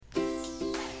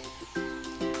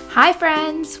Hi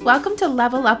friends, welcome to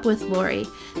Level Up with Lori.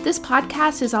 This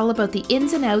podcast is all about the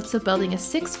ins and outs of building a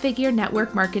six-figure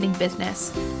network marketing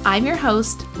business. I'm your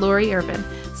host, Lori Irvin,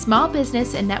 small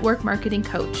business and network marketing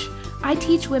coach. I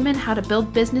teach women how to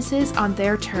build businesses on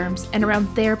their terms and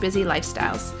around their busy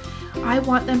lifestyles. I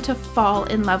want them to fall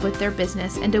in love with their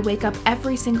business and to wake up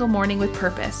every single morning with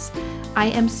purpose. I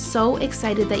am so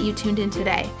excited that you tuned in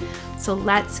today. So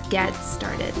let's get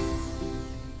started.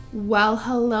 Well,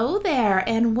 hello there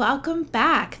and welcome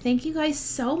back. Thank you guys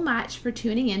so much for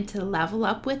tuning in to Level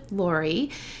Up with Lori.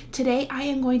 Today I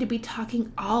am going to be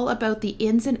talking all about the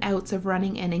ins and outs of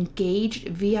running an engaged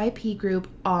VIP group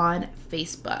on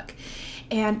Facebook.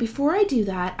 And before I do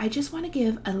that, I just want to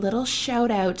give a little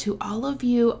shout out to all of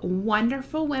you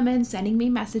wonderful women sending me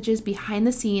messages behind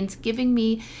the scenes, giving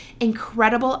me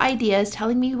incredible ideas,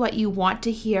 telling me what you want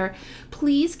to hear.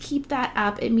 Please keep that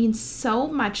up. It means so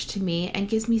much to me and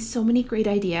gives me so many great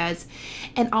ideas.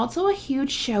 And also a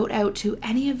huge shout out to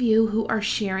any of you who are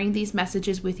sharing these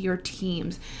messages with your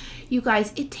teams. You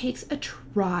guys, it takes a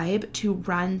tribe to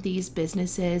run these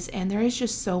businesses, and there is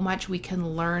just so much we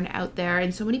can learn out there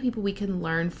and so many people we can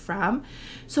learn from.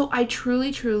 So I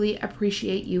truly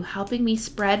appreciate you helping me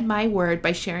spread my word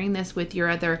by sharing this with your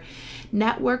other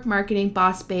network marketing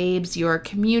boss babes, your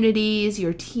communities,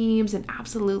 your teams, and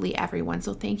absolutely everyone.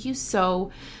 So thank you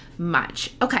so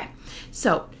much. Okay,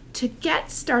 so to get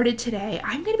started today,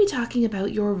 I'm going to be talking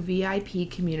about your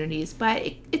VIP communities,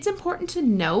 but it's important to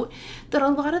note that a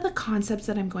lot of the concepts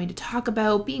that I'm going to talk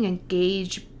about, being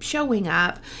engaged, showing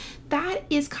up, that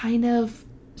is kind of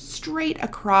straight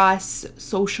across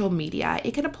social media.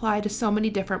 It can apply to so many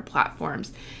different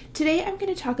platforms. Today, I'm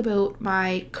going to talk about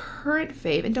my current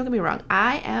fave, and don't get me wrong,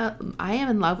 I am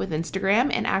in love with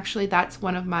Instagram, and actually that's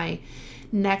one of my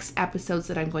next episodes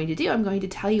that I'm going to do. I'm going to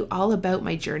tell you all about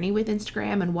my journey with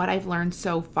Instagram and what I've learned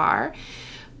so far.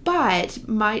 But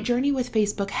my journey with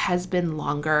Facebook has been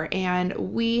longer, and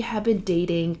we have been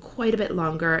dating quite a bit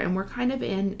longer, and we're kind of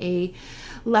in a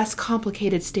less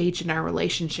complicated stage in our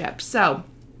relationship. So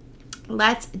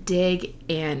let's dig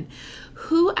in.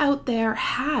 Who out there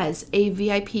has a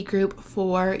VIP group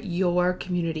for your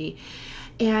community?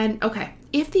 And okay,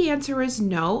 if the answer is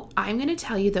no, I'm going to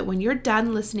tell you that when you're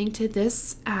done listening to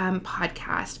this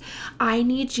podcast, I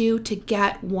need you to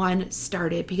get one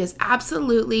started, because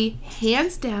absolutely,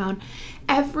 hands down,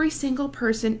 every single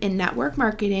person in network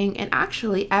marketing, and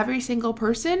actually every single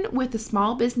person with a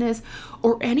small business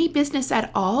or any business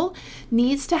at all,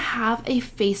 needs to have a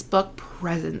Facebook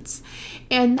presence.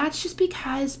 And that's just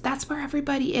because that's where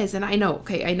everybody is. And I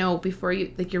know before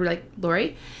you're like,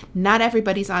 Lori, not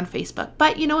everybody's on Facebook,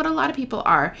 but you know what? A lot of people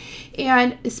are.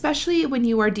 And especially when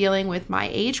you are dealing with my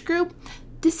age group,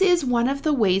 this is one of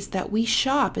the ways that we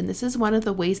shop, and this is one of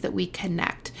the ways that we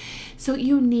connect. So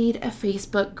you need a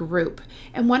Facebook group.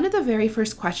 And one of the very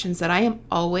first questions that I am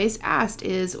always asked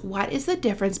is, what is the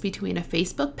difference between a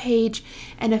Facebook page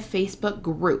and a Facebook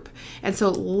group? And so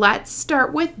let's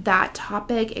start with that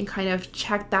topic and kind of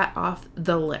check that off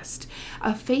the list.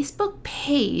 A Facebook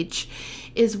page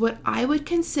is what I would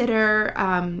consider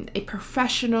a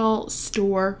professional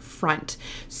storefront.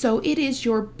 So it is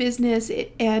your business,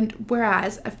 and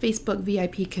whereas a Facebook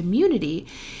VIP community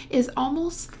is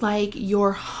almost like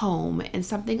your home and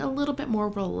something a little bit more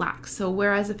relaxed. So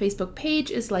whereas a Facebook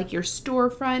page is like your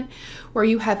storefront, where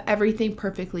you have everything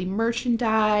perfectly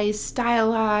merchandised,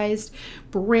 stylized,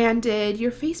 branded,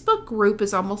 your Facebook group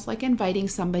is almost like inviting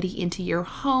somebody into your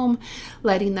home,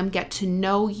 letting them get to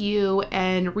know you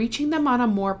and reaching them on a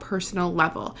more personal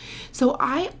level. So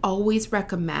I always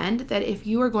recommend that if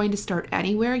you are going to start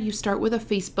anywhere, you start with a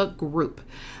Facebook group.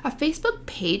 A Facebook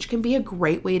page can be a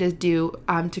great way to do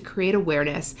to create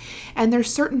awareness, and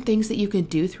there's certain things that you can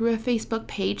do through a Facebook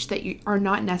page that are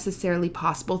not necessarily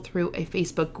possible through a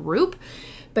Facebook group.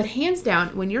 But hands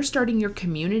down, when you're starting your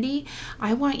community,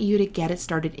 I want you to get it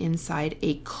started inside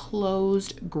a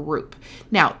closed group.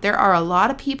 Now, there are a lot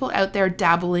of people out there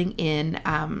dabbling in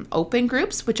open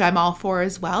groups, which I'm all for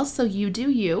as well. So you do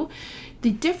you.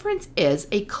 The difference is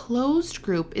a closed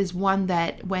group is one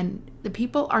that when the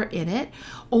people are in it,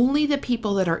 only the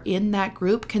people that are in that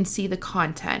group can see the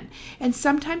content. And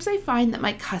sometimes I find that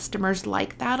my customers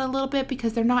like that a little bit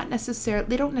because they don't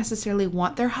necessarily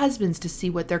want their husbands to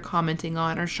see what they're commenting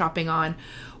on or shopping on,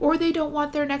 or they don't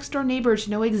want their next door neighbor to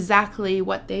know exactly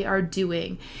what they are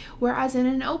doing. Whereas in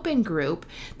an open group,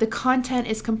 the content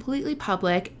is completely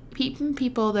public. even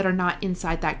people that are not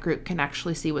inside that group can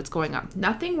actually see what's going on.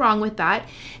 Nothing wrong with that.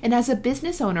 And as a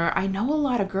business owner, I know a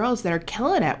lot of girls that are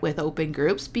killing it with open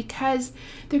groups because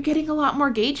they're getting a lot more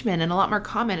engagement and a lot more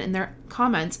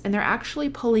comments, and they're actually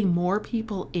pulling more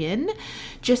people in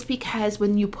just because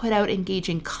when you put out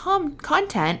engaging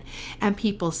content and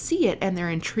people see it and they're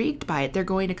intrigued by it, they're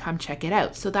going to come check it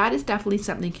out. So that is definitely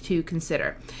something to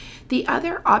consider. The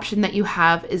other option that you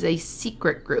have is a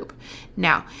secret group.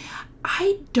 Now,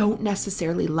 I don't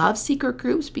necessarily love secret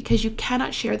groups because you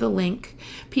cannot share the link.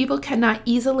 People cannot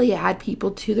easily add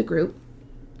people to the group.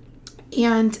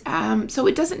 And so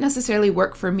it doesn't necessarily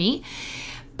work for me.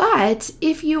 But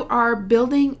if you are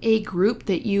building a group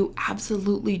that you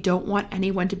absolutely don't want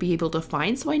anyone to be able to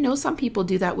find, so I know some people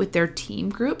do that with their team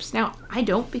groups. Now, I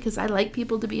don't, because I like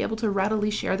people to be able to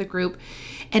readily share the group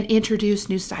and introduce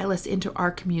new stylists into our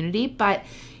community, but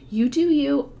you do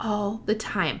you all the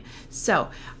time. So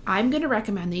I'm going to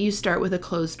recommend that you start with a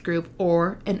closed group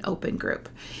or an open group.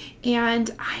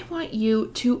 And I want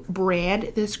you to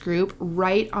brand this group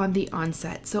right on the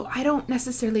onset. So I don't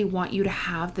necessarily want you to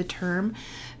have the term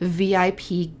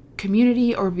VIP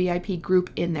community or VIP group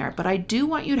in there, but I do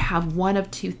want you to have one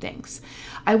of two things.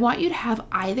 I want you to have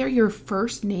either your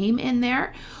first name in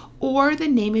there or the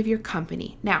name of your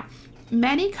company. Now,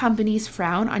 many companies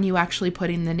frown on you actually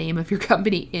putting the name of your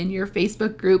company in your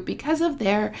Facebook group because of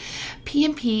their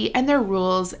P&P and their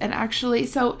rules. And actually,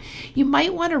 so you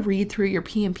might want to read through your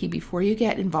P&P before you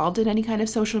get involved in any kind of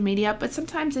social media, but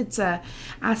sometimes it's a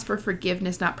ask for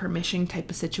forgiveness, not permission type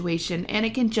of situation. And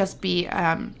it can just be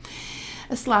a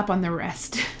slap on the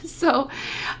wrist. So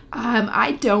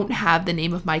I don't have the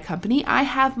name of my company. I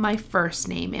have my first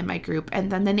name in my group, and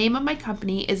then the name of my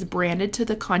company is branded to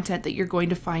the content that you're going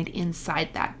to find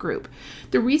inside that group.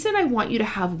 The reason I want you to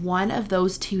have one of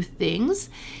those two things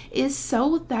is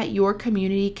so that your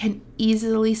community can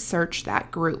easily search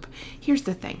that group. Here's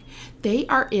the thing. They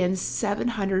are in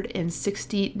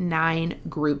 769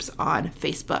 groups on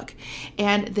Facebook,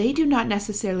 and they do not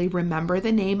necessarily remember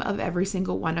the name of every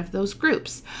single one of those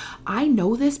groups. I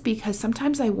know this because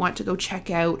sometimes I want to go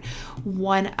check out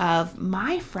one of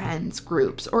my friends'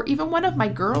 groups or even one of my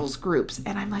girls' groups,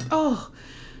 and I'm like, oh,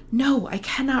 no, I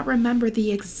cannot remember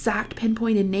the exact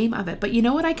pinpointed name of it. But you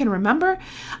know what I can remember?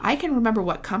 I can remember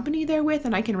what company they're with,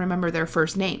 and I can remember their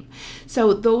first name.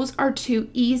 So those are two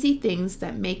easy things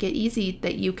that make it easy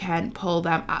that you can pull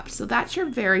them up. So that's your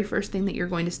very first thing that you're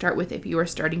going to start with if you are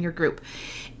starting your group.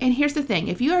 And here's the thing.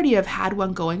 If you already have had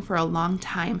one going for a long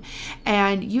time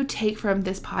and you take from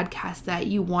this podcast that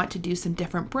you want to do some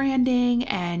different branding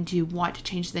and you want to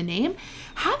change the name,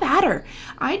 have at her.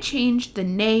 I changed the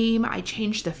name. I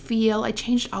changed the feel. I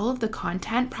changed all of the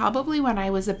content probably when I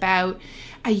was about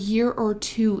a year or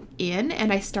two in,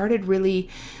 and I started really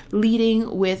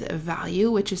leading with value,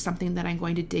 which is something that I'm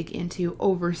going to dig into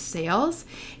over sales.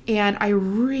 And I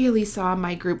really saw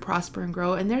my group prosper and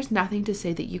grow. And there's nothing to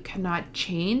say that you cannot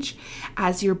change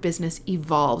as your business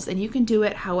evolves, and you can do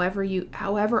it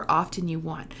however often you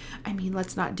want. I mean,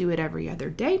 let's not do it every other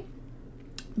day,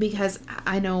 because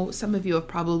I know some of you have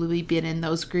probably been in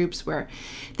those groups where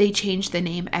they change the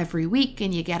name every week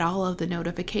and you get all of the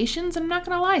notifications. I'm not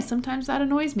going to lie, sometimes that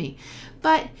annoys me.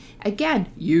 But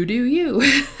again, you do you.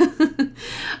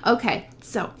 Okay,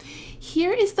 so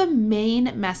here is the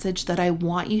main message that I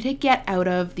want you to get out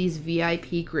of these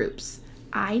VIP groups.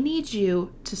 I need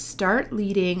you to start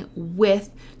leading with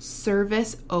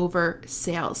service over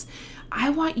sales. I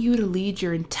want you to lead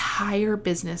your entire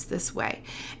business this way.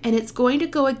 And it's going to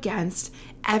go against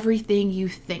everything you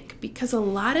think, because a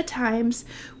lot of times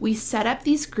we set up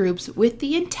these groups with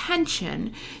the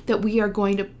intention that we are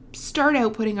going to start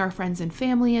out putting our friends and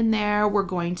family in there. We're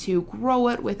going to grow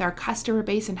it with our customer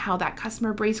base and how that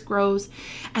customer base grows.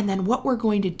 And then what we're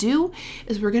going to do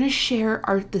is we're going to share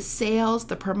the sales,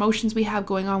 the promotions we have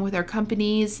going on with our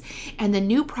companies, and the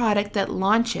new product that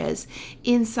launches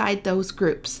inside those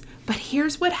groups. But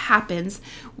here's what happens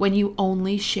when you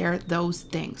only share those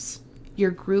things.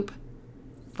 Your group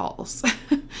falls.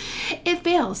 It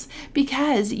fails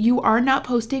because you are not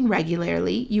posting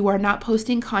regularly. You are not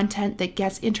posting content that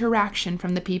gets interaction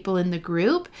from the people in the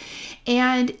group,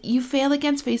 and you fail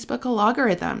against Facebook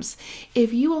algorithms.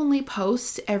 If you only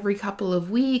post every couple of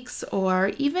weeks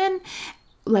or even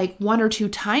like 1 or 2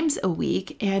 times a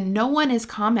week and no one is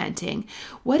commenting,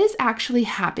 what is actually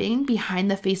happening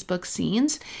behind the Facebook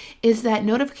scenes is that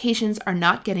notifications are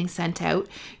not getting sent out.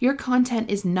 Your content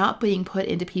is not being put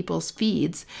into people's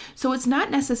feeds. So it's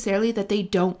not necessarily that they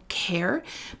don't care,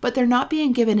 but they're not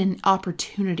being given an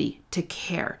opportunity to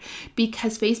care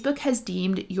because Facebook has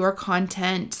deemed your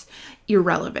content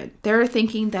irrelevant. They're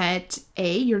thinking that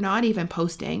A, you're not even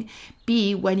posting.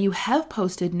 B, when you have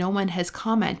posted, no one has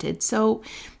commented. So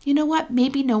you know what?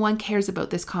 Maybe no one cares about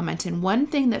this comment. And one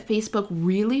thing that Facebook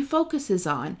really focuses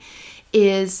on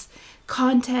is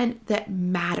content that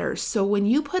matters. So when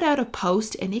you put out a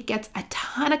post and it gets a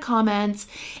ton of comments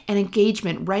and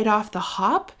engagement right off the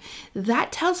hop,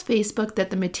 that tells Facebook that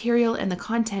the material and the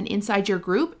content inside your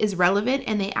group is relevant,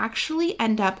 and they actually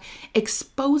end up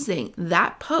exposing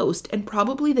that post and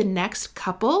probably the next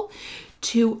couple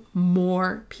to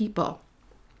more people.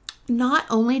 Not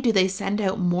only do they send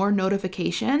out more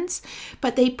notifications,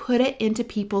 but they put it into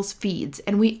people's feeds.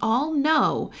 And we all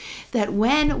know that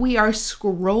when we are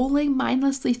scrolling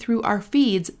mindlessly through our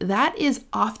feeds, that is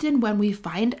often when we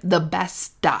find the best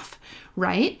stuff,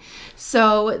 right?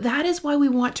 So that is why we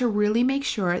want to really make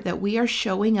sure that we are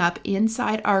showing up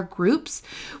inside our groups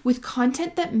with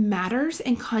content that matters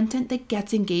and content that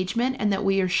gets engagement, and that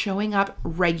we are showing up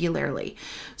regularly.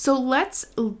 So let's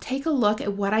take a look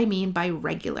at what I mean by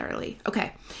regularly.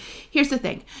 Okay, here's the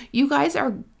thing. You guys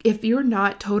are, if you're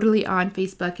not totally on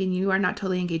Facebook and you are not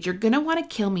totally engaged, you're going to want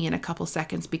to kill me in a couple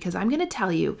seconds, because I'm going to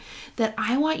tell you that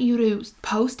I want you to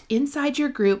post inside your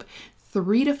group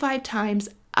 3 to 5 times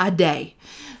a day.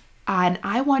 And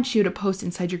I want you to post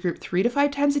inside your group 3 to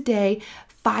 5 times a day,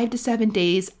 5 to 7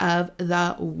 days of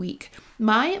the week.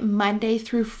 My Monday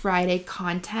through Friday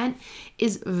content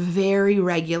is very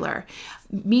regular,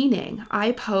 meaning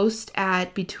I post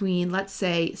at between, let's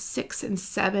say, 6 and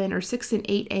 7 or 6 and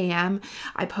 8 a.m.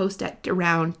 I post at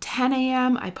around 10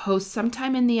 a.m. I post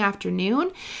sometime in the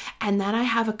afternoon, and then I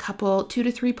have a couple, 2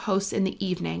 to 3 posts in the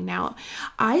evening. Now,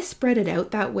 I spread it out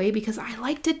that way because I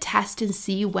like to test and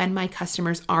see when my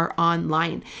customers are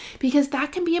online, because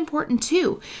that can be important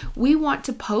too. We want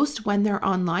to post when they're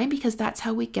online because that's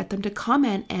how we get them to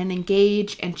comment and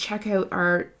engage and check out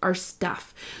our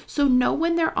stuff. So know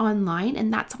when they're online,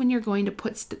 and that's when you're going to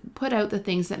put out the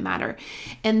things that matter.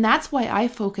 And that's why I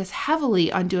focus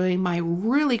heavily on doing my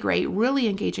really great, really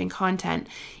engaging content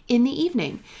in the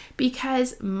evening,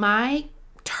 because my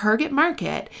target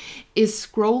market is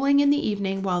scrolling in the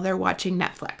evening while they're watching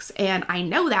Netflix. And I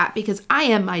know that because I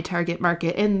am my target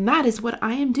market, and that is what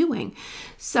I am doing.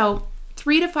 So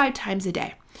 3 to 5 times a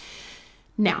day.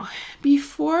 Now,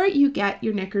 before you get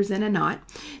your knickers in a knot,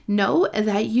 know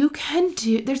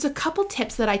that there's a couple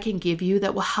tips that I can give you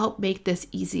that will help make this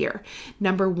easier.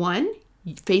 Number 1,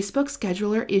 Facebook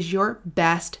Scheduler is your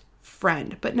best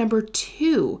friend. But number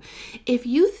 2, if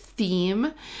you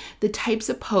theme the types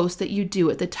of posts that you do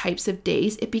at the types of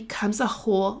days, it becomes a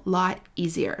whole lot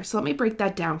easier. So let me break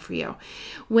that down for you.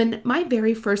 When my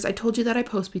very first, I told you that I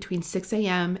post between 6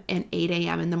 a.m. and 8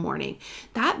 a.m. in the morning.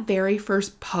 That very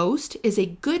first post is a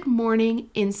good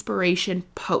morning inspiration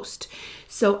post.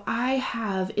 So I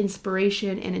have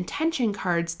inspiration and intention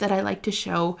cards that I like to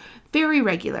show very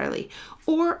regularly.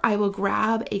 Or I will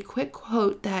grab a quick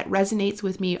quote that resonates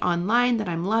with me online that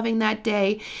I'm loving that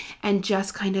day and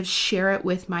just kind of share it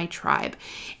with my tribe.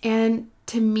 And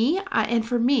to me, and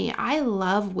for me, I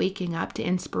love waking up to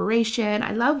inspiration.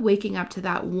 I love waking up to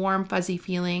that warm, fuzzy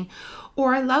feeling,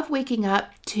 or I love waking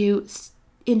up to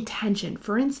intention.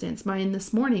 For instance, mine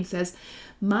this morning says,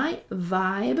 "My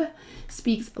vibe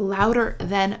speaks louder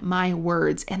than my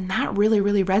words." And that really,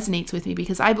 really resonates with me,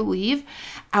 because I believe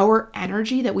our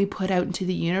energy that we put out into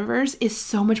the universe is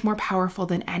so much more powerful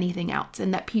than anything else,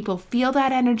 and that people feel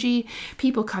that energy,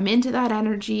 people come into that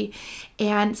energy.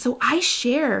 And so I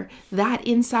share that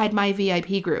inside my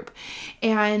VIP group.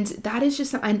 And that is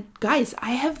just, and guys,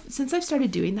 since I've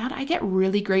started doing that, I get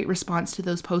really great response to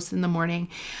those posts in the morning.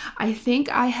 I think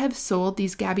I have sold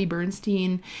these Gabby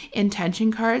Bernstein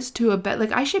intention cards to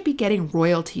I should be getting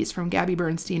royalties from Gabby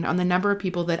Bernstein on the number of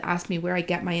people that ask me where I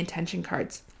get my intention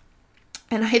cards.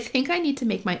 And I think I need to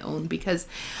make my own, because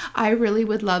I really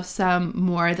would love some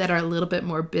more that are a little bit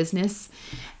more business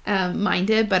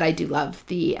minded, but I do love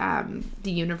the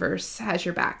universe has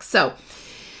your back. So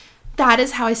that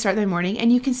is how I start my morning.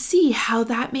 And you can see how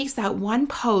that makes that one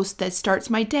post that starts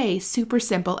my day super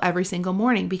simple every single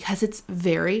morning, because it's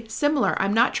very similar.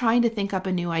 I'm not trying to think up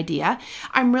a new idea.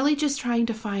 I'm really just trying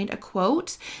to find a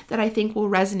quote that I think will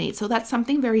resonate. So that's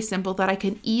something very simple that I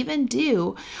can even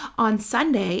do on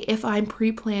Sunday if I'm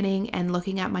pre-planning and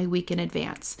looking at my week in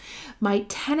advance. My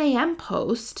 10 a.m.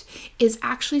 post is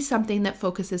actually something that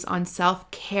focuses on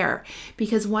self-care,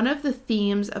 because one of the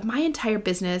themes of my entire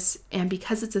business, and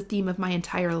because it's a theme of my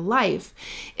entire life,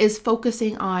 is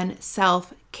focusing on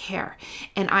self-care. self-care.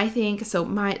 And I think, so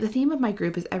the theme of my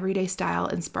group is everyday style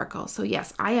and sparkle. So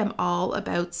yes, I am all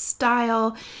about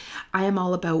style. I am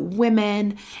all about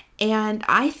women. And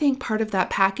I think part of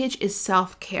that package is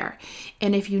self-care.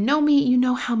 And if you know me, you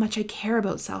know how much I care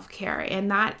about self-care. And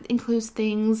that includes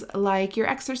things like your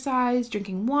exercise,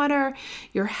 drinking water,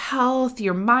 your health,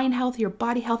 your mind health, your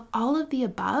body health, all of the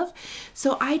above.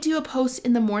 So I do a post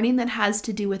in the morning that has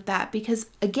to do with that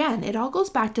because, again, it all goes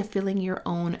back to filling your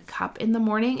own cup in the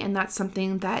morning. And that's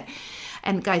something that,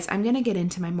 and guys, I'm going to get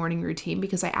into my morning routine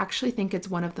because I actually think it's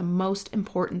one of the most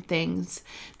important things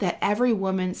that every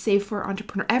woman, save for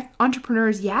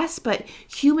entrepreneurs, yes, but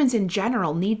humans in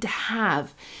general need to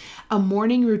have a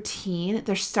morning routine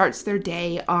that starts their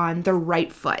day on the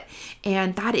right foot.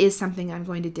 And that is something I'm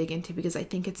going to dig into because I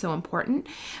think it's so important.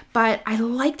 But I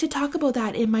like to talk about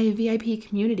that in my VIP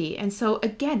community. And so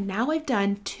again, now I've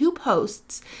done 2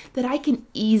 posts that I can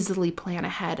easily plan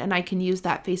ahead, and I can use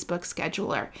that Facebook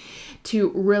scheduler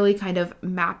to really kind of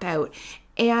map out.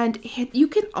 And you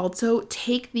can also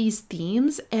take these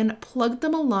themes and plug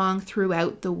them along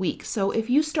throughout the week. So if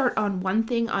you start on one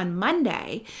thing on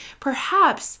Monday,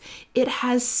 perhaps it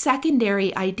has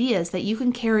secondary ideas that you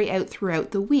can carry out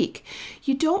throughout the week.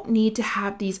 You don't need to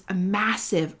have these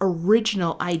massive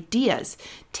original ideas.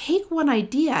 Take one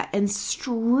idea and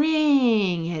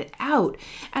string it out.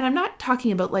 And I'm not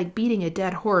talking about like beating a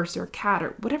dead horse or cat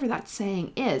or whatever that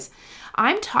saying is.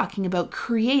 I'm talking about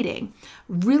creating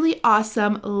really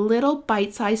awesome little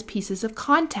bite-sized pieces of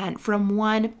content from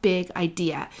one big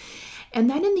idea. And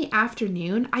then in the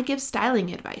afternoon, I give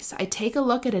styling advice. I take a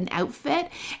look at an outfit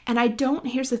and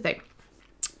here's the thing.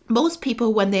 Most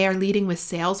people, when they are leading with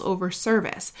sales over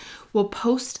service, will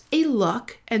post a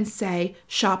look and say,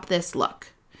 shop this look.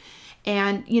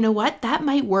 And you know what? That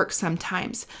might work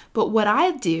sometimes. But what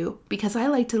I do, because I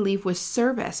like to leave with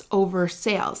service over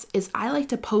sales, is I like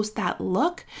to post that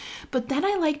look, but then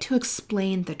I like to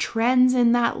explain the trends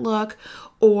in that look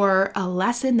or a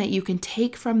lesson that you can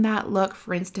take from that look.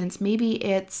 For instance, maybe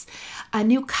it's a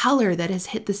new color that has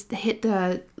hit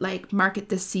the market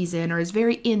this season or is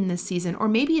very in this season, or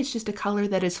maybe it's just a color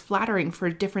that is flattering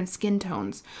for different skin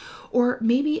tones. Or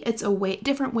maybe it's a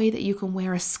different way that you can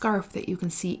wear a scarf that you can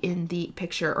see in the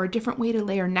picture, or a different way to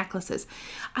layer necklaces.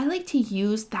 I like to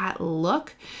use that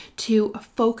look to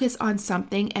focus on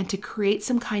something and to create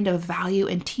some kind of value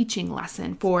and teaching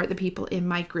lesson for the people in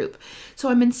my group. So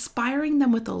I'm inspiring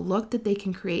them with a look that they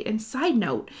can create. And side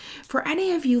note, for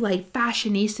any of you like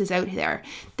fashionistas out there,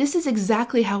 this is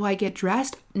exactly how I get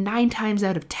dressed 9 times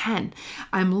out of 10.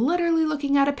 I'm literally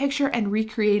looking at a picture and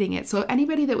recreating it. So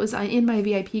anybody that was in my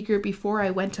VIP group before I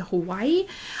went to Hawaii,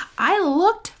 I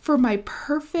looked for my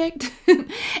perfect,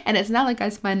 and it's not like I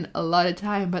spend a lot of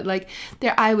time, but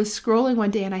I was scrolling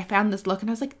one day and I found this look and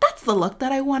I was like, that's the look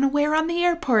that I want to wear on the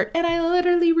airport. And I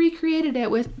literally recreated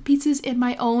it with pieces in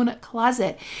my own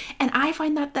closet. And I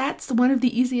find that that's one of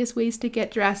the easiest ways to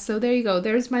get dressed. So there you go.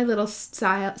 There's my little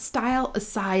style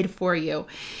aside for you.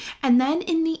 And then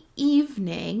in the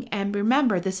evening, and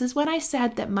remember, this is when I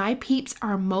said that my peeps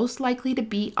are most likely to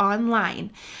be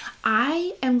online,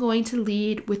 I am going to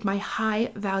lead with my high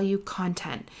value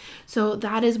content. So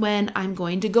that is when I'm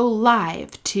going to go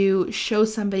live to show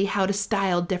somebody how to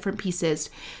style different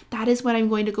pieces. That is when I'm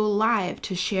going to go live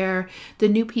to share the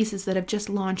new pieces that have just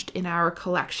launched in our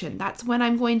collection. That's when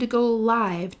I'm going to go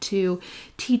live to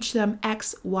teach them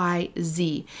X, Y,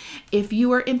 Z. If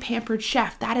you are in Pampered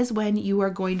Chef, that is when you are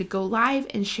going to go live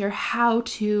and share how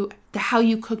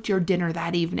you cooked your dinner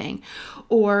that evening.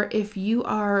 Or if you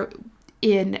are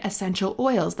in essential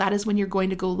oils, that is when you're going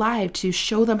to go live to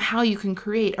show them how you can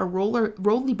create a roller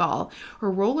ball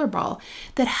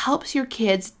that helps your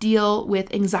kids deal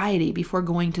with anxiety before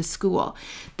going to school.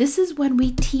 This is when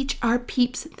we teach our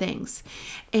peeps things.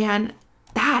 And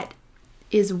that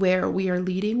is where we are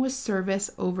leading with service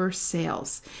over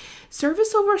sales.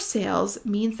 Service over sales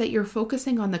means that you're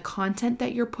focusing on the content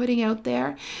that you're putting out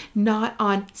there, not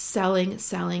on selling.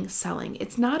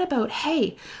 It's not about,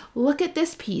 hey, look at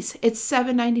this piece, it's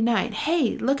 $7.99.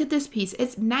 Hey, look at this piece,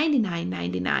 it's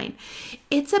 $99.99.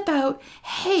 It's about,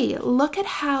 hey, look at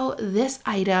how this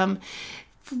item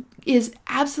is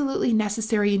absolutely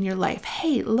necessary in your life.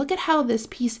 Hey, look at how this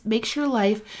piece makes your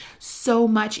life so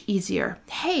much easier.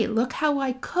 Hey, look how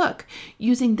I cook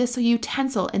using this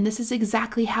utensil, and this is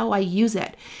exactly how I use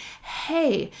it.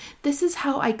 Hey, this is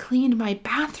how I cleaned my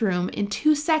bathroom in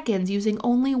 2 seconds using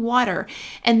only water,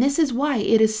 and this is why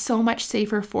it is so much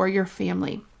safer for your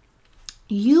family.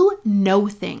 You know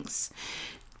things.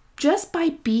 just by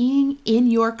being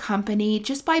in your company,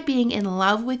 just by being in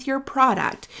love with your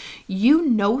product, you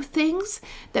know things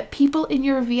that people in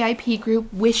your VIP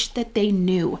group wish that they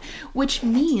knew, which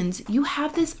means you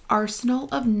have this arsenal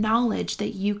of knowledge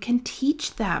that you can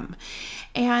teach them.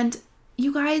 And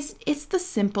you guys, it's the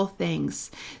simple things.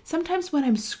 Sometimes when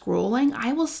I'm scrolling,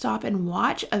 I will stop and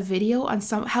watch a video on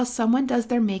how someone does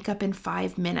their makeup in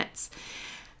 5 minutes.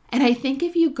 And I think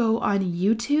if you go on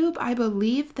YouTube, I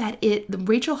believe that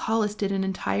Rachel Hollis did an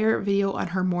entire video on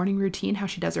her morning routine, how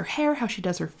she does her hair, how she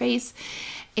does her face.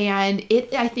 And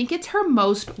I think it's her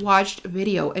most watched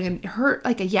video. And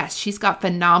yes, she's got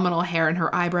phenomenal hair and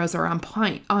her eyebrows are on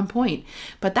point.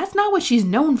 But that's not what she's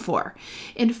known for.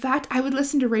 In fact, I would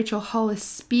listen to Rachel Hollis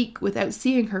speak without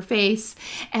seeing her face,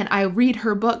 and I read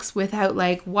her books without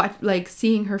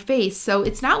seeing her face. So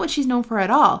it's not what she's known for at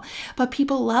all. But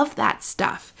people love that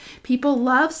stuff. People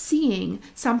love seeing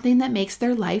something that makes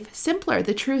their life simpler.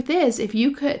 The truth is,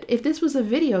 if this was a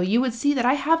video, you would see that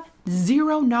I have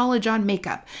zero knowledge on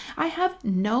makeup. I have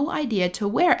no idea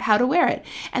how to wear it.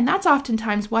 And that's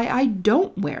oftentimes why I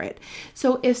don't wear it.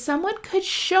 So if someone could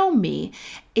show me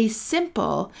a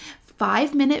simple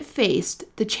 5-minute face,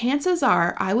 the chances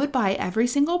are I would buy every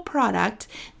single product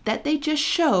that they just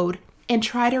showed and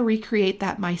try to recreate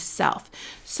that myself.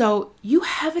 So you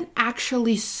haven't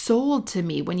actually sold to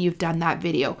me when you've done that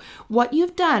video. What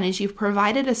you've done is you've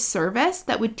provided a service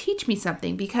that would teach me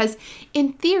something, because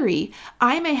in theory,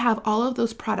 I may have all of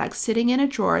those products sitting in a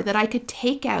drawer that I could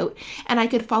take out and I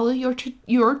could follow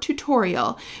your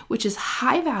tutorial, which is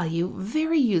high value,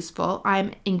 very useful.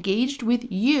 I'm engaged with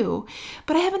you,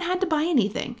 but I haven't had to buy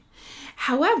anything.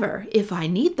 However, if I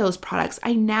need those products,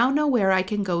 I now know where I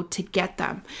can go to get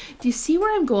them. Do you see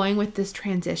where I'm going with this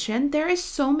transition? There is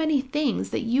so many things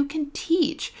that you can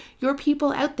teach your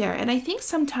people out there. And I think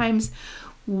sometimes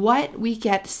what we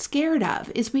get scared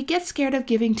of is we get scared of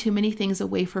giving too many things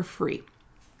away for free.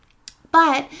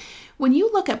 But when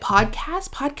you look at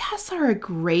podcasts are a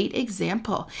great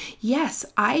example. Yes,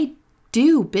 I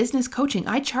do business coaching.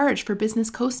 I charge for business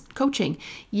coaching.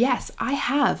 Yes, I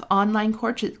have online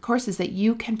courses that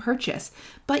you can purchase.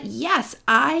 But yes,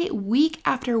 I week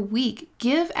after week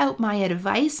give out my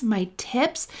advice, my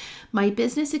tips, my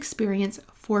business experience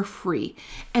for free.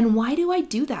 And why do I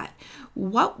do that?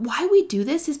 Why we do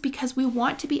this is because we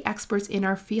want to be experts in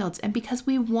our fields, and because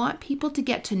we want people to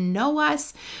get to know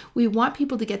us, we want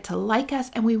people to get to like us,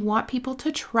 and we want people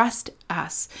to trust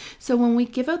us. So when we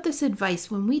give out this advice,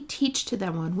 when we teach to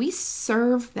them, when we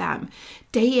serve them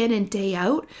day in and day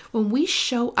out, when we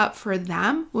show up for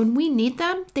them, when we need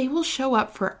them, they will show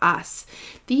up for us.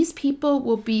 These people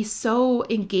will be so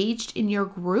engaged in your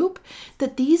group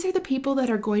that these are the people that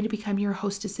are going to become your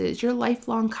hostesses, your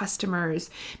lifelong customers,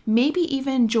 maybe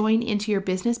even join into your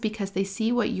business because they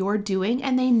see what you're doing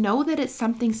and they know that it's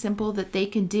something simple that they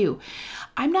can do.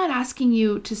 I'm not asking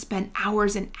you to spend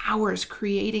hours and hours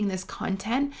creating this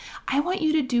content. I want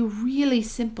you to do really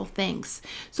simple things.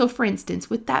 So for instance,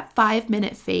 with that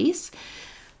 5-minute face,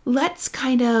 let's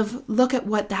kind of look at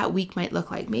what that week might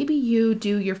look like. Maybe you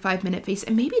do your 5-minute face,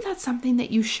 and maybe that's something that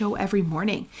you show every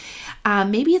morning.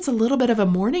 Maybe it's a little bit of a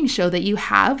morning show that you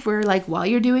have where, like, while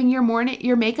you're doing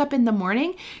your makeup in the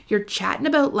morning, you're chatting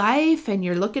about life and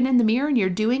you're looking in the mirror and you're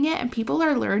doing it, and people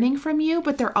are learning from you,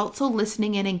 but they're also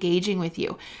listening and engaging with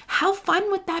you. How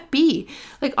fun would that be?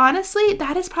 Like, honestly,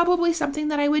 that is probably something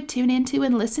that I would tune into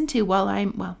and listen to while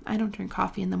I don't drink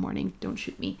coffee in the morning, don't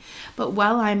shoot me. But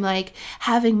while I'm like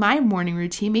having my morning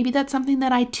routine, maybe that's something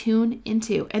that I tune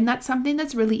into, and that's something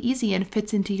that's really easy and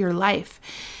fits into your life.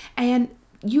 And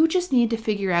you just need to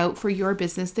figure out for your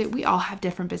business that we all have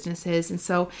different businesses. And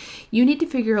so you need to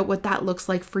figure out what that looks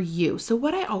like for you. So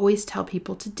what I always tell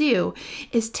people to do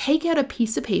is take out a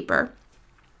piece of paper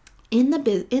in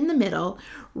the middle,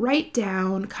 write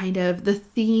down kind of the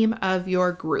theme of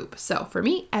your group. So for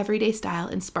me, everyday style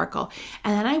and sparkle.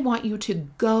 And then I want you to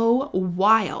go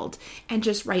wild and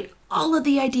just write all of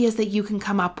the ideas that you can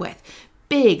come up with.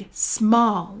 Big,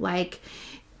 small, like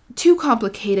too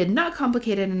complicated, not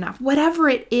complicated enough, whatever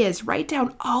it is, write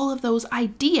down all of those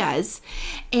ideas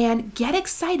and get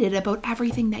excited about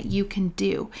everything that you can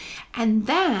do. And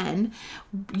then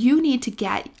you need to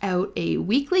get out a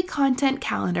weekly content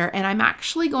calendar, and I'm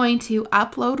actually going to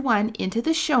upload one into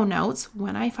the show notes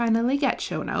when I finally get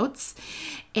show notes,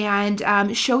 and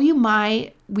show you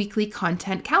my weekly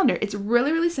content calendar. It's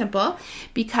really, really simple.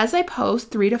 Because I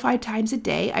post 3 to 5 times a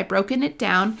day, I've broken it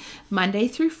down Monday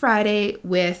through Friday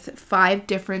with 5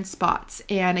 different spots.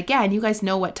 And again, you guys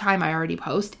know what time I already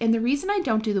post. And the reason I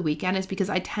don't do the weekend is because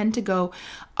I tend to go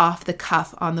off the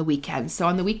cuff on the weekends. So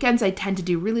on the weekends, I tend to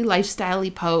do really lifestyle-y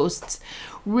posts,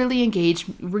 really engage,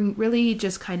 really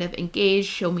just kind of engage,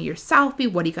 show me your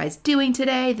selfie. What are you guys doing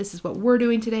today? This is what we're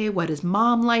doing today. What does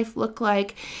mom life look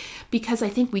like? Because I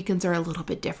think weekends are a little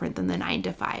bit different than the 9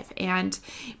 to 5.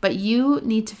 But you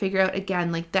need to figure out,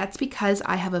 again, like that's because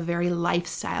I have a very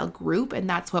lifestyle group, and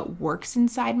that's what works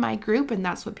inside my group, and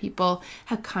that's what people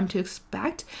have come to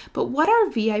expect. But what our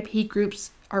VIP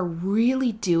groups are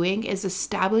really doing is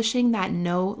establishing that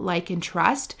know, like, and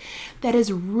trust that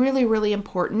is really, really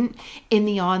important in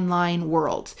the online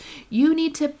world. You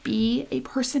need to be a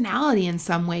personality in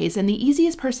some ways, and the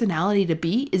easiest personality to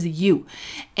be is you.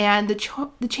 And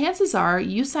the chances are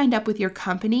you signed up with your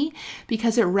company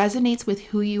because it resonates with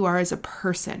who you are as a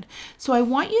person. So I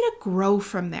want you to grow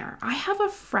from there. I have a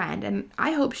friend, and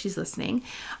I hope she's listening.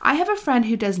 I have a friend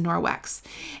who does Norwex,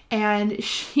 and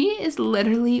she is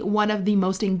literally one of the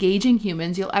most engaging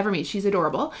humans you'll ever meet. She's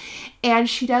adorable. And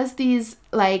she does these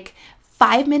like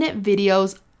 5-minute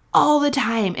videos all the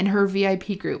time in her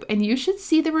VIP group. And you should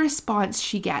see the response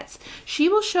she gets. She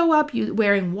will show up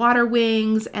wearing water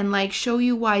wings and like show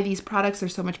you why these products are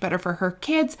so much better for her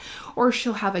kids. Or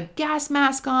she'll have a gas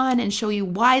mask on and show you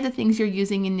why the things you're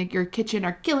using in your kitchen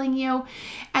are killing you.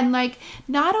 And like,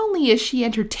 not only is she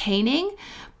entertaining,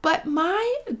 but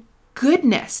my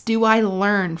goodness, do I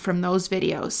learn from those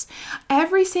videos.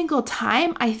 Every single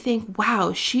time I think,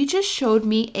 wow, she just showed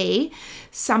me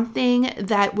something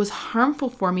that was harmful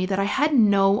for me that I had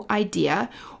no idea,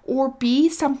 or B,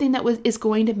 something that is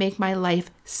going to make my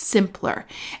life simpler.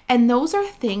 And those are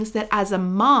things that as a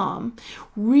mom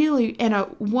really, and a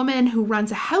woman who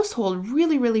runs a household,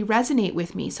 really, really resonate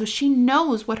with me. So she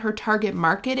knows what her target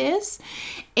market is,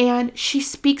 and she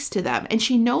speaks to them, and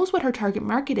she knows what her target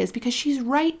market is because she's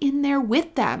right in there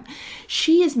with them.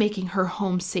 She is making her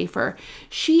home safer.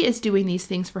 She is doing these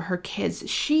things for her kids.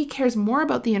 She cares more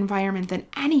about the environment than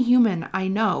any human I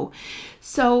know.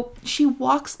 So she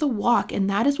walks the walk, and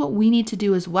that is what we need to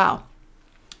do as well.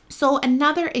 So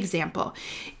another example,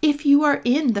 if you are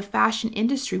in the fashion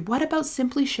industry, what about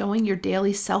simply showing your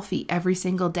daily selfie every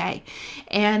single day?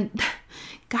 And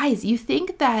guys, you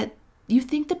think that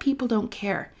people don't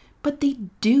care, but they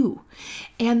do.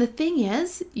 And the thing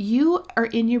is, you are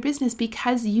in your business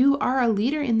because you are a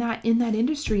leader in that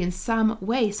industry in some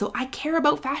way. So I care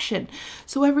about fashion.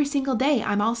 So every single day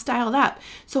I'm all styled up.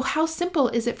 So how simple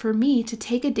is it for me to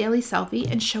take a daily selfie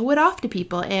and show it off to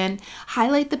people and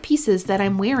highlight the pieces that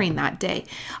I'm wearing that day?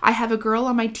 I have a girl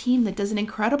on my team that does an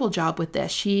incredible job with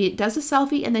this. She does a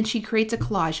selfie and then she creates a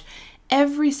collage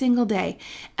every single day.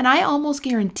 And I almost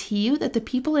guarantee you that the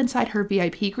people inside her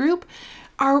VIP group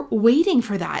are waiting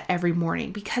for that every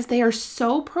morning because they are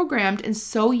so programmed and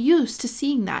so used to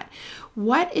seeing that.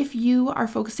 What if you are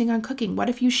focusing on cooking? What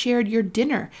if you shared your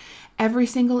dinner every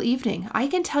single evening? I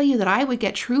can tell you that I would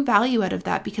get true value out of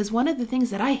that because one of the things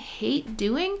that I hate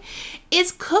doing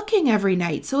is cooking every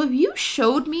night. So if you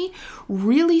showed me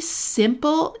really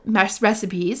simple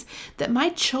recipes that my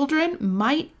children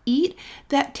might eat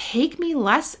that take me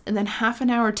less than half an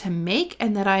hour to make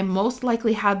and that I most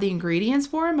likely have the ingredients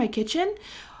for in my kitchen,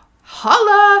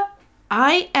 holla!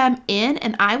 I am in,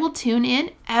 and I will tune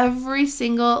in every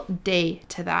single day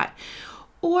to that.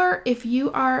 Or if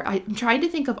you are, I'm trying to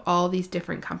think of all these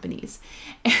different companies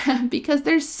because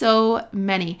there's so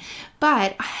many,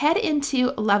 but head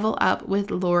into Level Up with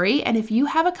Lori. And if you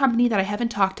have a company that I haven't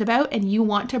talked about and you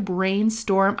want to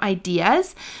brainstorm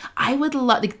ideas, I would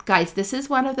love, guys, this is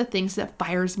one of the things that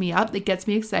fires me up, that gets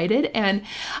me excited, and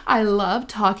I love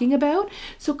talking about.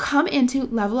 So come into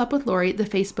Level Up with Lori, the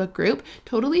Facebook group,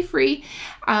 totally free.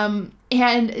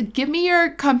 And give me your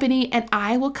company and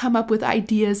I will come up with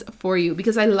ideas for you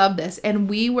because I love this. And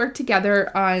we work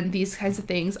together on these kinds of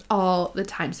things all the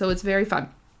time. So it's very fun.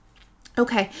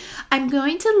 Okay, I'm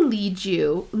going to leave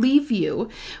you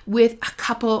with a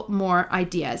couple more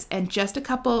ideas and just a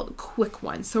couple quick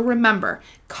ones. So remember,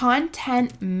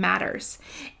 content matters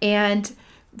and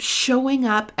showing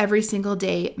up every single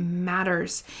day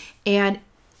matters. And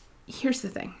here's the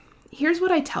thing. Here's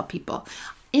what I tell people.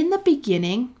 In the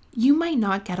beginning, you might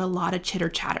not get a lot of chitter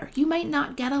chatter. You might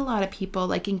not get a lot of people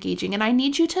like engaging. And I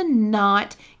need you to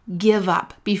not give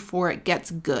up before it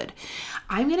gets good.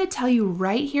 I'm going to tell you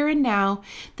right here and now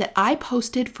that I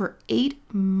posted for 8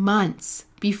 months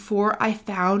before I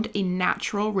found a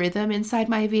natural rhythm inside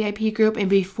my VIP group and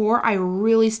before I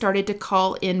really started to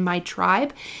call in my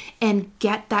tribe and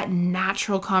get that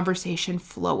natural conversation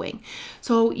flowing.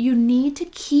 So you need to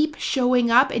keep showing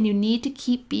up and you need to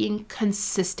keep being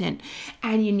consistent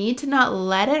and you need to not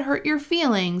let it hurt your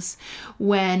feelings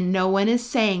when no one is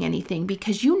saying anything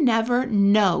because you never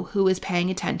know know who is paying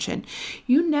attention.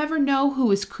 You never know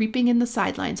who is creeping in the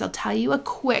sidelines. I'll tell you a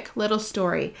quick little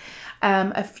story.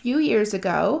 A few years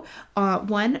ago,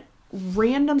 one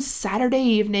random Saturday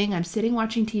evening, I'm sitting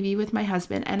watching TV with my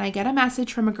husband, and I get a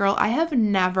message from a girl I have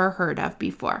never heard of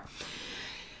before.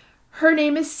 Her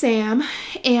name is Sam,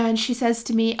 and she says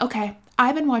to me, okay,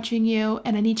 I've been watching you,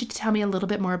 and I need you to tell me a little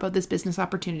bit more about this business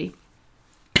opportunity.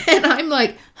 And I'm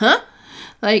like, huh?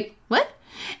 Like, what?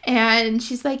 And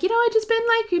she's like, I've just been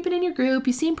like creeping in your group.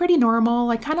 You seem pretty normal.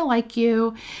 I kind of like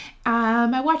you.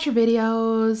 I watch your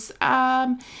videos.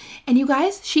 And you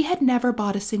guys, she had never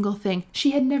bought a single thing.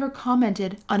 She had never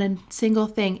commented on a single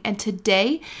thing. And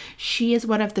today she is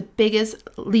one of the biggest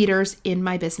leaders in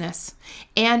my business.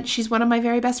 And she's one of my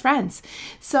very best friends.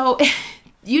 So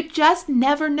you just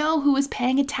never know who is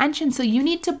paying attention. So you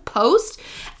need to post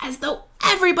as though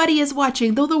everybody is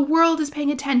watching, though the world is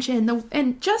paying attention,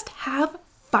 and just have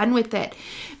fun with it.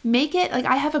 Make it like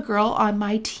I have a girl on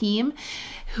my team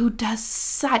who does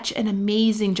such an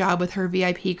amazing job with her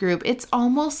VIP group. It's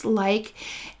almost like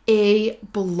a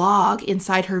blog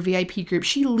inside her VIP group.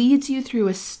 She leads you through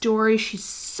a story. She's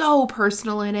so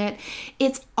personal in it.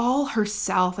 It's all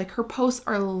herself. Like her posts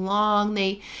are long.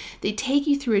 They take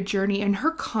you through a journey, and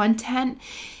her content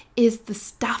is the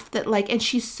stuff that and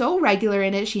she's so regular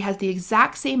in it. She has the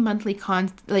exact same monthly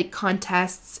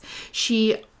contests.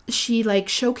 She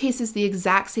showcases the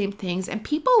exact same things, and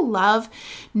people love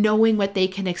knowing what they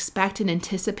can expect and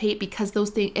anticipate because those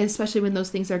things, especially when those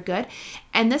things are good.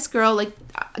 And this girl,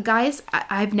 guys,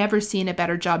 I've never seen a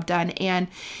better job done. And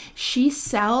she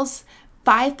sells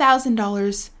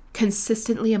 $5,000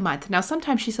 consistently a month. Now,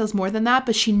 sometimes she sells more than that,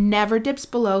 but she never dips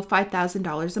below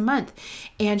 $5,000 a month.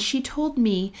 And she told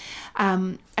me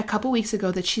a couple weeks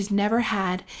ago that she's never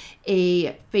had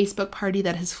a Facebook party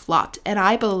that has flopped. And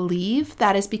I believe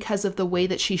that is because of the way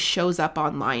that she shows up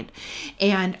online.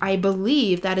 And I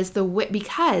believe that is the way,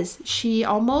 because she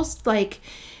almost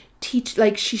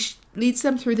she leads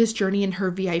them through this journey in her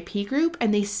VIP group,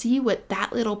 and they see what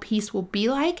that little piece will be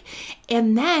like.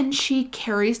 And then she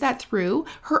carries that through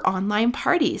her online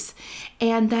parties.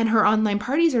 And then her online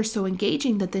parties are so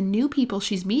engaging that the new people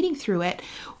she's meeting through it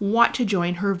want to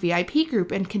join her VIP group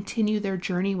and continue their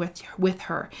journey with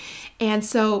her. And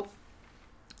so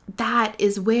that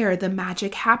is where the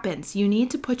magic happens. You need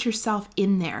to put yourself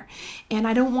in there. And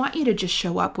I don't want you to just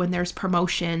show up when there's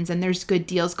promotions and there's good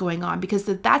deals going on, because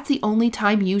that's the only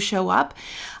time you show up.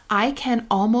 I can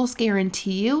almost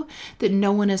guarantee you that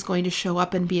no one is going to show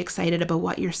up and be excited about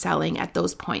what you're selling at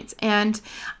those points. And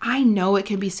I know it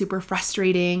can be super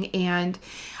frustrating, and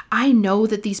I know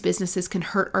that these businesses can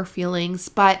hurt our feelings,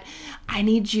 but I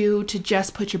need you to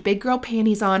just put your big girl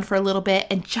panties on for a little bit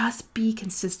and just be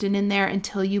consistent in there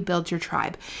until you build your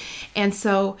tribe. And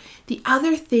so the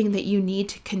other thing that you need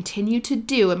to continue to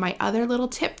do, and my other little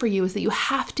tip for you, is that you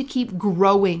have to keep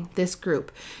growing this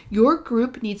group. Your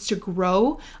group needs to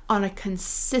grow on a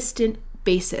consistent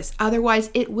basis. Otherwise,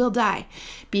 it will die,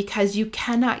 because you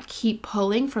cannot keep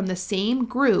pulling from the same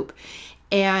group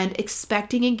and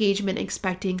expecting engagement,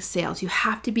 expecting sales. You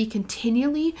have to be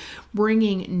continually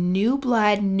bringing new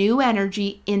blood, new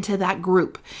energy into that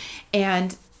group.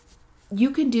 And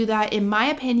you can do that, in my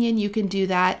opinion, you can do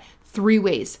that 3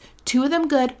 ways. 2 of them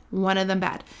good, 1 of them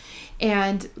bad.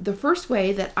 And the first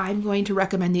way that I'm going to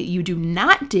recommend that you do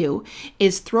not do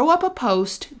is throw up a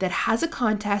post that has a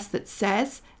contest that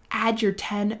says, add your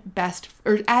 10 best,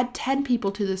 or add 10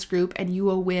 people to this group and you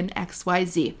will win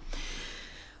XYZ.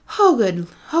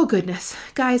 Oh goodness.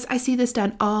 Guys, I see this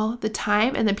done all the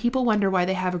time, and then people wonder why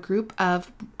they have a group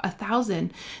of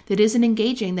 1,000 that isn't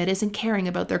engaging, that isn't caring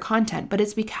about their content. But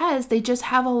it's because they just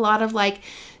have a lot of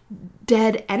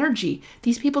dead energy.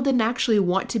 These people didn't actually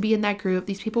want to be in that group.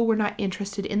 These people were not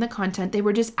interested in the content. They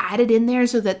were just added in there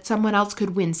so that someone else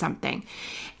could win something.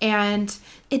 And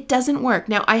it doesn't work.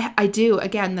 Now, I do,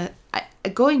 again,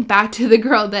 going back to the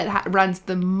girl that runs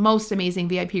the most amazing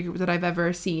VIP group that I've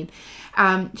ever seen.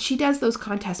 She does those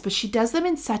contests, but she does them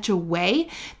in such a way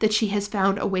that she has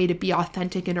found a way to be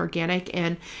authentic and organic,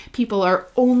 and people are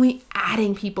only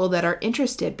adding people that are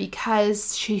interested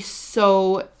because she's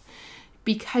so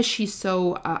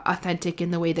authentic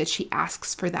in the way that she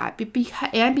asks for that,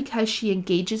 and because she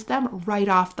engages them right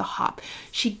off the hop.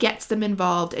 She gets them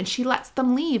involved and she lets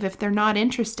them leave if they're not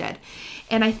interested.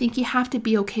 And I think you have to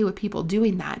be okay with people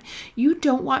doing that. You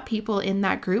don't want people in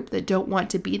that group that don't want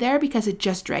to be there, because it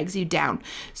just drags you down.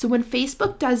 So when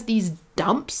Facebook does these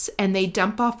dumps and they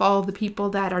dump off all the people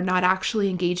that are not actually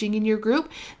engaging in your group,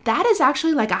 that is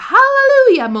actually like a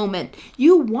hallelujah moment.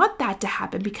 You want that to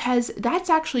happen, because that's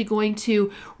actually going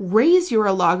to raise your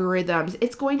algorithms.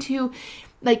 It's going to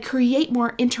create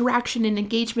more interaction and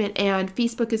engagement, and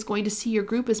Facebook is going to see your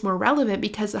group as more relevant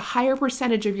because a higher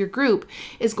percentage of your group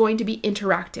is going to be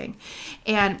interacting.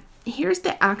 And here's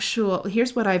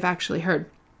what I've actually heard.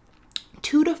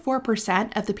 2 to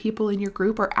 4% of the people in your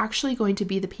group are actually going to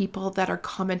be the people that are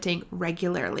commenting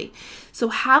regularly. So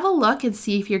have a look and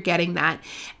see if you're getting that.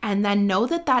 And then know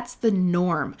that that's the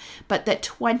norm, but that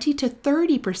 20 to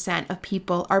 30% of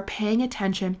people are paying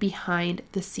attention behind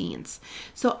the scenes.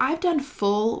 So I've done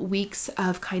full weeks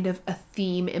of kind of a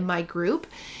theme in my group.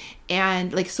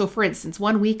 And so for instance,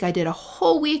 1 week I did a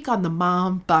whole week on the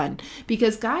mom bun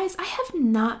because guys, I have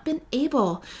not been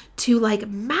able to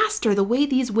master the way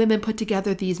these women put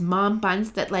together these mom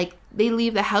buns that they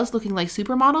leave the house looking like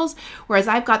supermodels. Whereas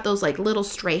I've got those little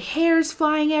stray hairs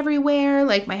flying everywhere.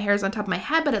 My hair's on top of my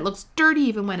head, but it looks dirty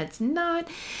even when it's not.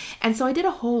 And so I did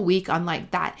a whole week on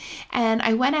that. And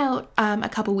I went out a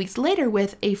couple weeks later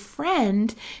with a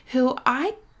friend who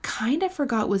I kind of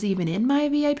forgot was even in my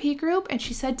VIP group. And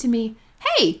she said to me,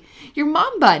 "Hey, your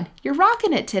mom bun, you're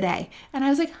rocking it today." And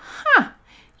I was like,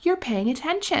 you're paying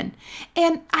attention.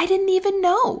 And I didn't even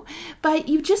know, but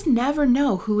you just never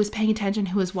know who is paying attention,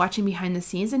 who is watching behind the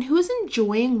scenes, and who is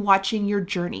enjoying watching your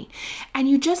journey. And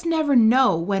you just never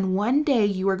know when one day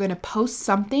you are going to post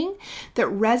something that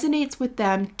resonates with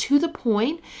them to the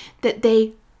point that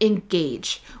they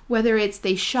engage, whether it's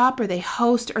they shop or they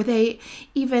host or they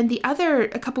even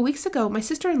a couple weeks ago, my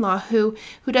sister-in-law who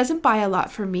doesn't buy a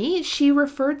lot from me, she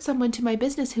referred someone to my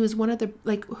business who is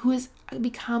who has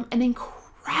become an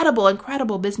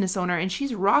incredible business owner, and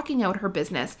she's rocking out her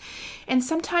business. And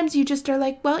sometimes you just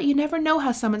are well, you never know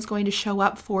how someone's going to show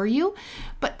up for you,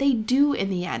 but they do in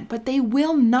the end, but they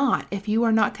will not if you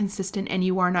are not consistent and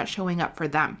you are not showing up for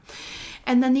them.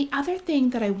 And then the other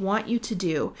thing that I want you to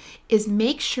do is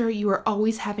make sure you are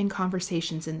always having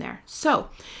conversations in there. So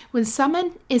when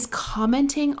someone is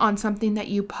commenting on something that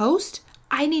you post,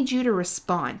 I need you to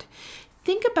respond.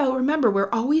 Remember,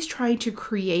 we're always trying to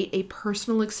create a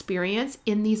personal experience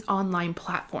in these online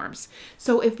platforms.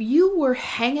 So if you were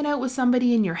hanging out with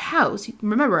somebody in your house,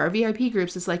 remember our VIP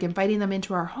groups is inviting them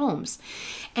into our homes,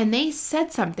 and they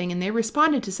said something and they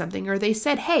responded to something, or they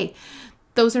said, "Hey,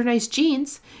 those are nice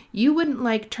jeans," you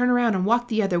wouldn't turn around and walk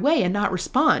the other way and not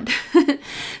respond.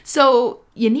 So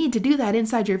you need to do that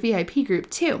inside your VIP group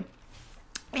too.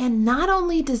 And not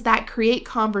only does that create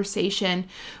conversation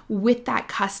with that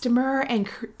customer and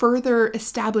further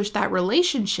establish that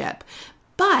relationship,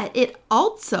 but it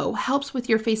also helps with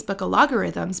your Facebook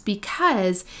algorithms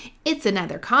because it's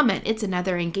another comment, it's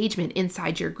another engagement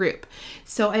inside your group.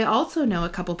 So I also know a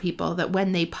couple people that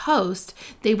when they post,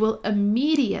 they will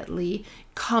immediately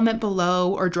comment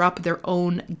below or drop their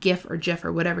own GIF or GIF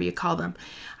or whatever you call them.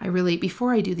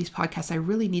 Before I do these podcasts, I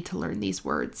really need to learn these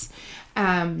words.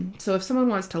 So if someone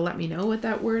wants to let me know what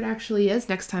that word actually is,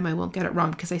 next time I won't get it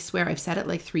wrong, because I swear I've said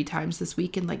it 3 times this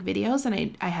week in videos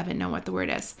and I haven't known what the word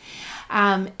is.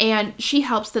 And she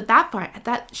helps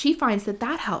she finds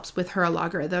that helps with her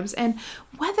algorithms. And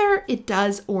whether it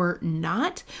does or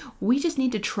not, we just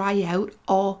need to try out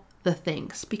all the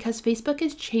things because Facebook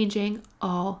is changing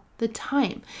all the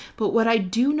time. But what I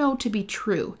do know to be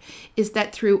true is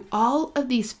that through all of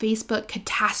these Facebook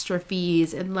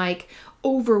catastrophes and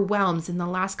overwhelms in the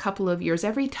last couple of years,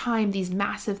 every time these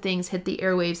massive things hit the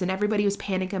airwaves and everybody was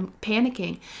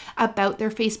panicking about their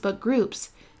Facebook groups,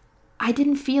 I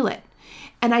didn't feel it.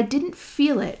 And I didn't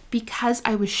feel it because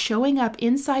I was showing up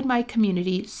inside my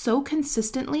community so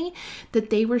consistently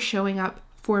that they were showing up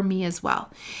for me as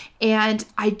well. And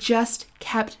I just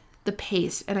kept the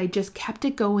pace and I just kept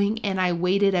it going and I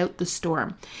waited out the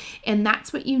storm. And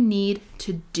that's what you need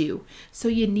to do. So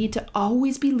you need to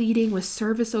always be leading with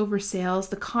service over sales.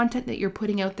 The content that you're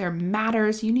putting out there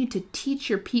matters. You need to teach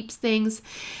your peeps things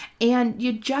and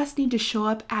you just need to show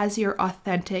up as your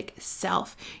authentic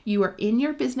self. You are in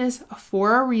your business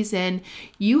for a reason.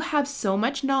 You have so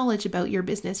much knowledge about your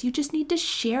business. You just need to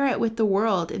share it with the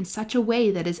world in such a way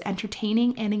that is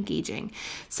entertaining and engaging.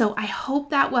 So I hope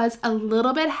that was a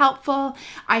little bit helpful.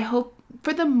 I hope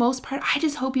for the most part, I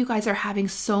just hope you guys are having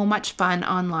so much fun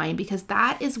online because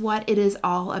that is what it is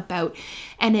all about.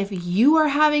 And if you are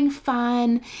having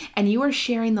fun and you are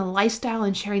sharing the lifestyle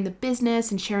and sharing the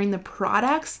business and sharing the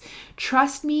products,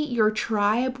 trust me, your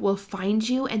tribe will find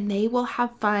you and they will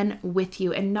have fun with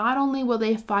you. And not only will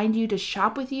they find you to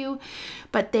shop with you,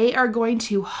 but they are going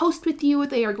to host with you.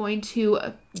 They are going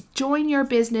to join your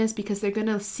business because they're going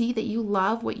to see that you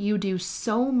love what you do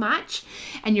so much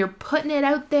and you're putting it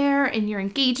out there and you're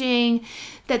engaging,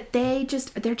 that they're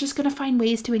just going to find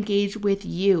ways to engage with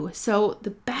you. So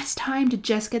the best time to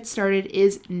just get started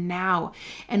is now.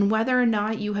 And whether or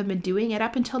not you have been doing it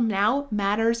up until now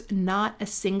matters not a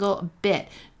single bit.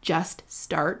 Just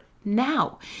start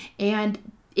now. And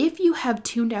if you have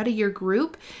tuned out of your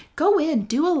group, go in,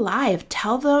 do a live,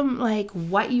 tell them like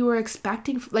what you were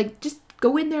expecting, like just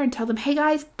go in there and tell them, hey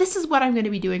guys, this is what I'm going to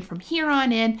be doing from here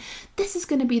on in. This is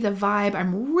going to be the vibe.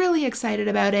 I'm really excited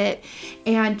about it.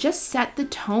 And just set the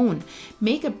tone.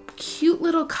 Make a cute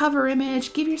little cover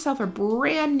image. Give yourself a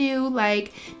brand new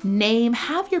name.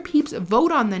 Have your peeps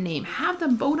vote on the name. Have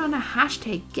them vote on a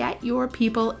hashtag. Get your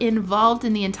people involved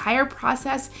in the entire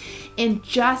process and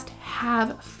just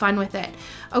have fun with it.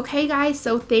 Okay, guys,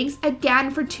 so thanks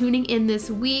again for tuning in this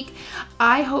week.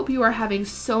 I hope you are having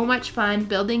so much fun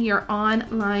building your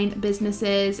online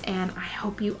businesses, and I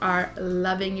hope you are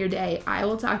loving your day. I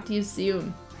will talk to you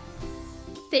soon.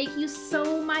 Thank you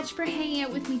so much for hanging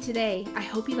out with me today. I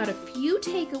hope you got a few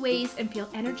takeaways and feel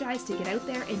energized to get out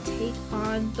there and take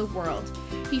on the world.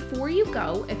 Before you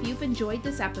go, if you've enjoyed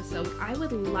this episode, I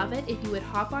would love it if you would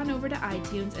hop on over to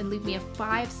iTunes and leave me a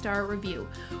 5-star review.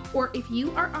 Or if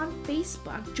you are on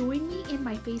Facebook, join me in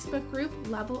my Facebook group,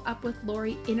 Level Up with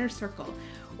Lori Inner Circle.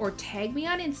 Or tag me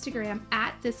on Instagram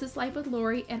at This Is Life with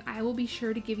Lori, and I will be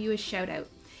sure to give you a shout out.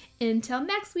 Until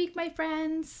next week, my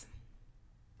friends.